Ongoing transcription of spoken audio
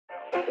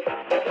I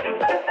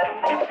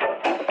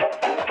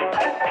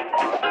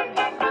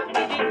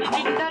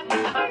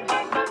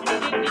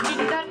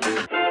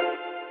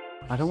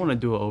don't want to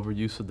do an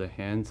overuse of the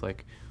hands,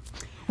 like,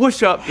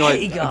 what's up?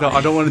 Like,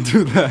 I don't want to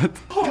do that.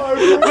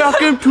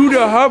 Welcome to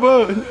the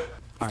harbor.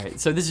 All right,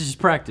 so this is just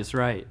practice,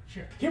 right?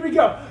 Sure. Here we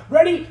go.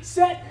 Ready,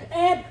 set,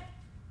 and...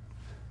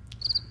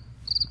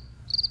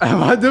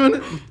 Am I doing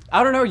it?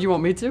 I don't know. You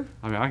want me to?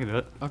 I mean, I can do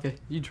it. Okay,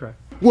 you try.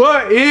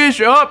 What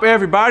is up,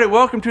 everybody?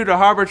 Welcome to the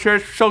Harbor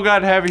Church. So glad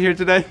to have you here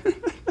today.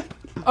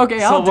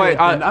 Okay, I'll do it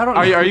then. I don't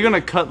know. Are you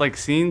gonna cut like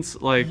scenes?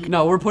 Like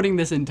no, we're putting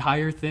this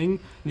entire thing,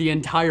 the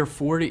entire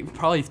 40,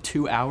 probably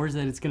 2 hours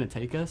that it's gonna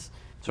take us.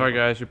 Sorry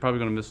guys, you're probably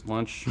gonna miss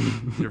lunch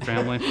with your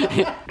family.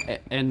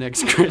 And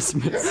next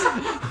Christmas.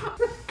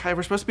 Okay,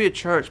 we're supposed to be at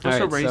church. We're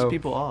supposed to raise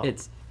people up.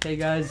 It's, hey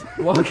guys,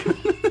 welcome.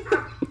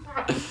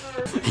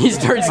 He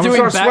starts I'm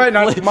doing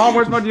backflips. Mom,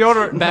 where's my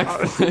deodorant?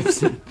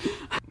 Backflips.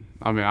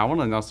 I mean, I want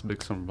to announce the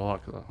big summer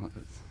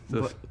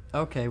vlog.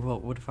 Okay,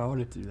 well, what if I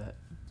wanted to do that?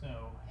 So,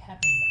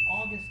 happening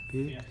August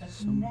 5th.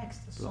 That's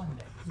next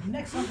Sunday.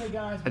 Next Sunday,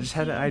 guys. I just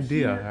had an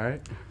idea, all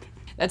right?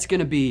 That's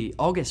going to be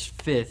August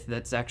 5th.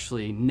 That's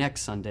actually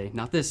next Sunday.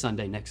 Not this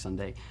Sunday, next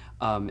Sunday.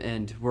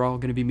 And we're all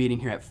going to be meeting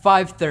here at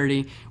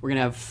 5:30. We're going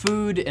to have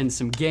food and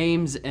some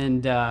games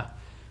and...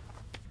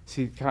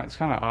 See, it's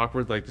kind of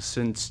awkward, like, just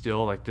sitting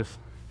still, like, just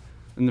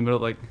in the middle,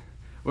 like...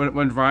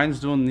 When Ryan's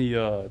doing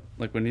the,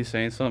 like, when he's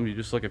saying something, you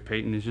just look at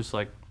Peyton, he's just,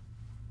 like,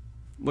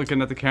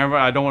 looking at the camera.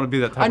 I don't want to be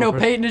that type of person. I know,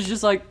 Peyton is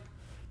just like...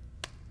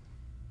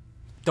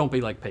 Don't be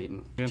like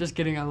Peyton. Yeah. Just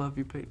kidding, I love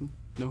you, Peyton.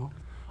 No.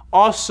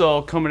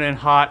 Also, coming in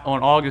hot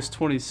on August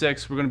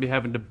 26th, we're going to be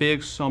having the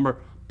big summer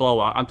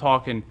blowout. I'm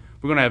talking,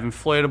 we're going to have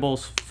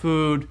inflatables,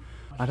 food.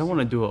 I don't want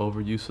to do an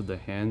overuse of the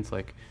hands,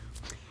 like,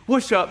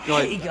 what's up?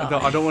 Like,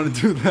 I don't want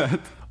to do that.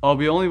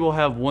 We only will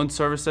have one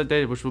service that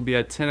day, which will be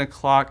at 10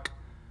 o'clock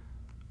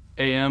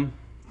a.m.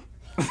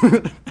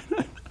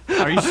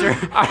 Are you sure?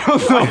 I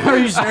don't know. Are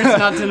you sure it's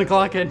not 10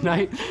 o'clock at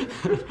night?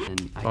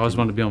 I always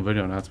wanted to be on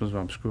video, and that's why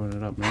I'm screwing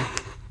it up, man.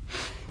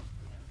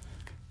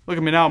 Look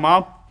at me now,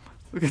 Mom.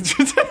 Look at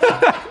you.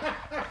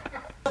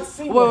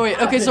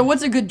 Wait. Okay, so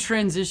what's a good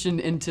transition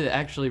into,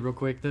 actually, real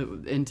quick,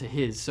 into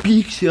his? So,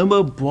 Big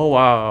summer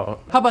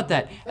blowout. how about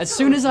that? As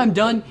soon as I'm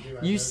done,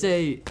 you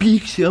say...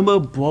 Big summer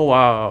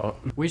blowout.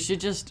 We should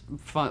just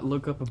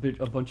look up a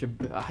bunch of...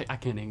 I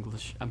can't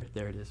English.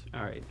 There it is.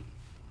 All right.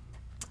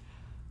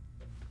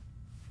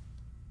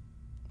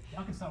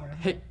 Y'all can start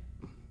whenever. Hey.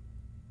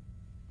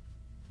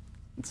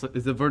 It's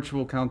a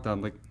virtual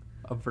countdown, like...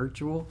 A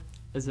virtual?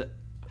 Is it...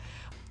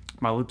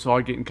 My lips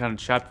are getting kind of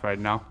chapped right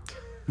now.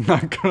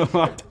 Not gonna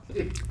lie.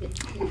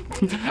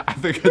 I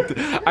think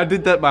I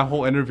did that my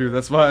whole interview.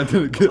 That's why I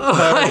didn't get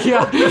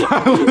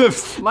my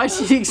lips. My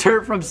cheeks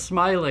hurt from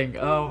smiling.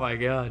 Oh my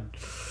god.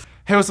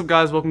 Hey, what's up,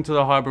 guys? Welcome to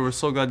the Harbor. We're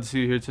so glad to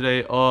see you here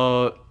today.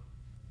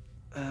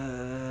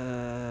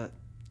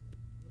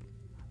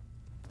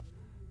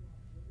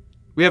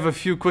 We have a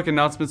few quick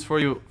announcements for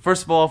you.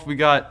 First of all, we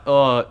got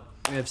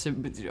We have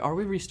are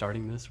we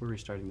restarting this? We're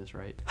restarting this,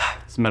 right?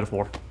 It's a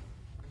metaphor.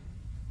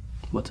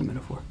 What's a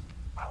metaphor?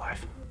 My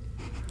life.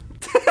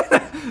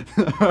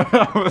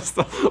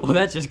 Well,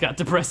 that just got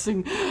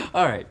depressing.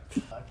 All right.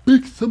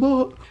 Big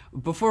summer.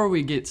 Before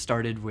we get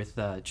started with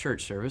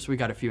church service, we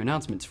got a few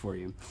announcements for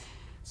you.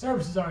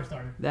 Service is already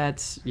started.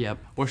 Yep.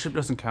 Worship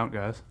doesn't count,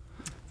 guys.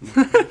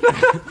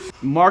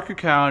 Mark your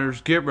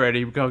calendars. Get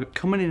ready. We're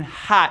coming in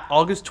hot.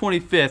 August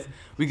 25th.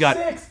 We got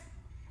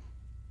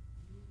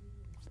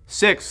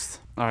 6th.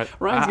 All right.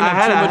 Ryan's gonna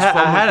have too much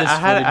fun with this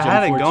footage, I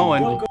had it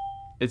going. unfortunately.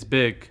 It's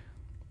big.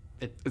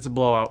 It's a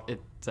blowout.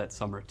 It's at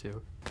summer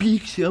too.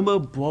 Big summer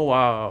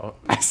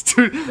blowout. That's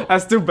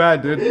too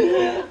bad,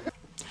 dude.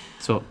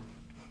 So,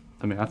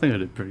 I mean, I think I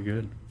did pretty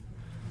good.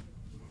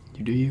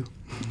 You do you.